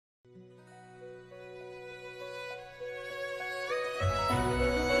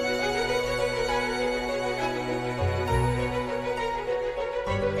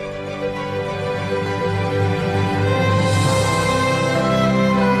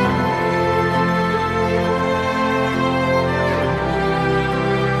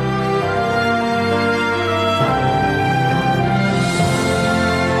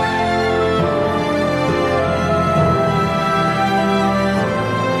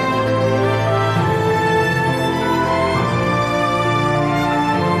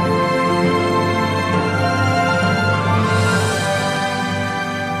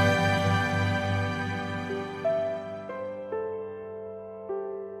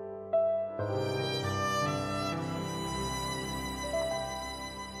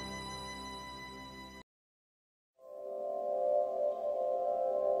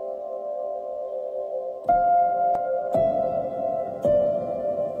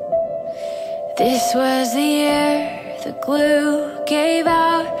This was the year the glue gave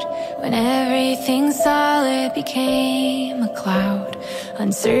out, when everything solid became a cloud.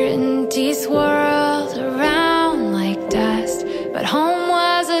 Uncertainty swirled around like dust, but home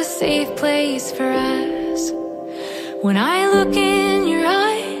was a safe place for us. When I look in your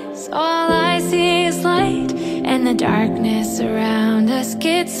eyes, all I see is light, and the darkness around us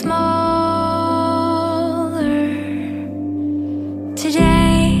gets smaller.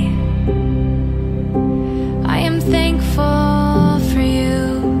 Today I am thankful for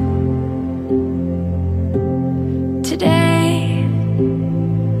you. Today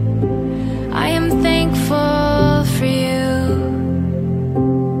I am thankful for you.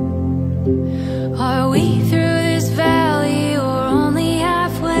 Are we through this valley or only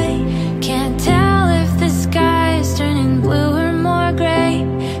halfway? Can't tell if the sky's turning blue or more gray.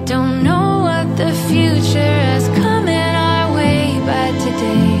 Don't know what the future has coming our way, but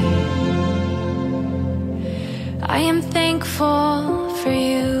today I am thankful for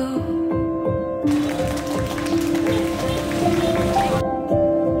you.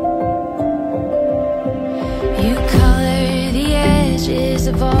 You color the edges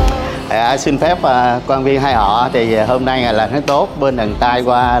of all. Xin phép quan viên hai họ thì hôm nay ngày là tháng tốt, bên đàn trai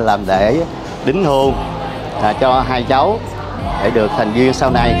qua làm lễ đính hôn cho hai cháu để được thành duyên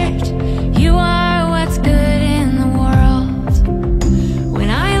sau này. You are what's good in the world. When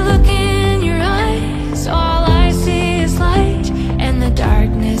I look in your eyes, all I see is light, and the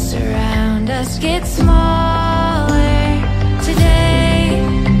darkness around us gets smaller. Today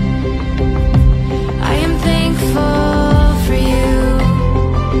I am thankful for you.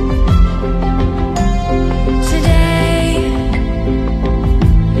 Today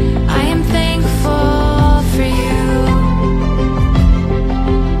I am thankful for you.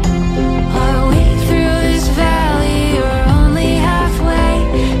 Are we through this valley or only halfway?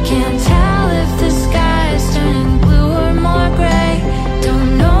 Can't tell if the sky's turning blue or more gray.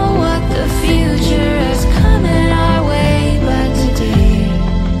 Don't know what the future is coming our way, but today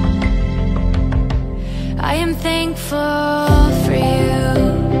I am thankful for you.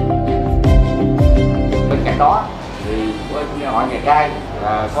 Bên cạnh đó thì bên họ nhà trai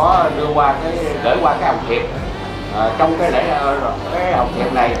có đưa qua gửi qua cái hồng thiệp. Trong cái hồng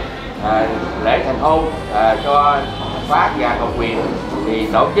thiệp này, lễ thành hôn cho Phát và Ngọc Quyền thì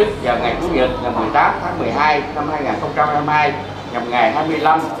tổ chức vào ngày Chủ nhật ngày 18 tháng 12 năm 2022 nhằm ngày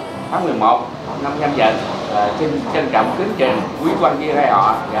 25 tháng 11 năm Nhâm Dần. Xin trân trọng kính trình quý quan viên hai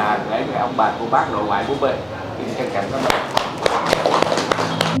họ và để ông bà cô bác nội ngoại của bên xin trân trọng cảm ơn.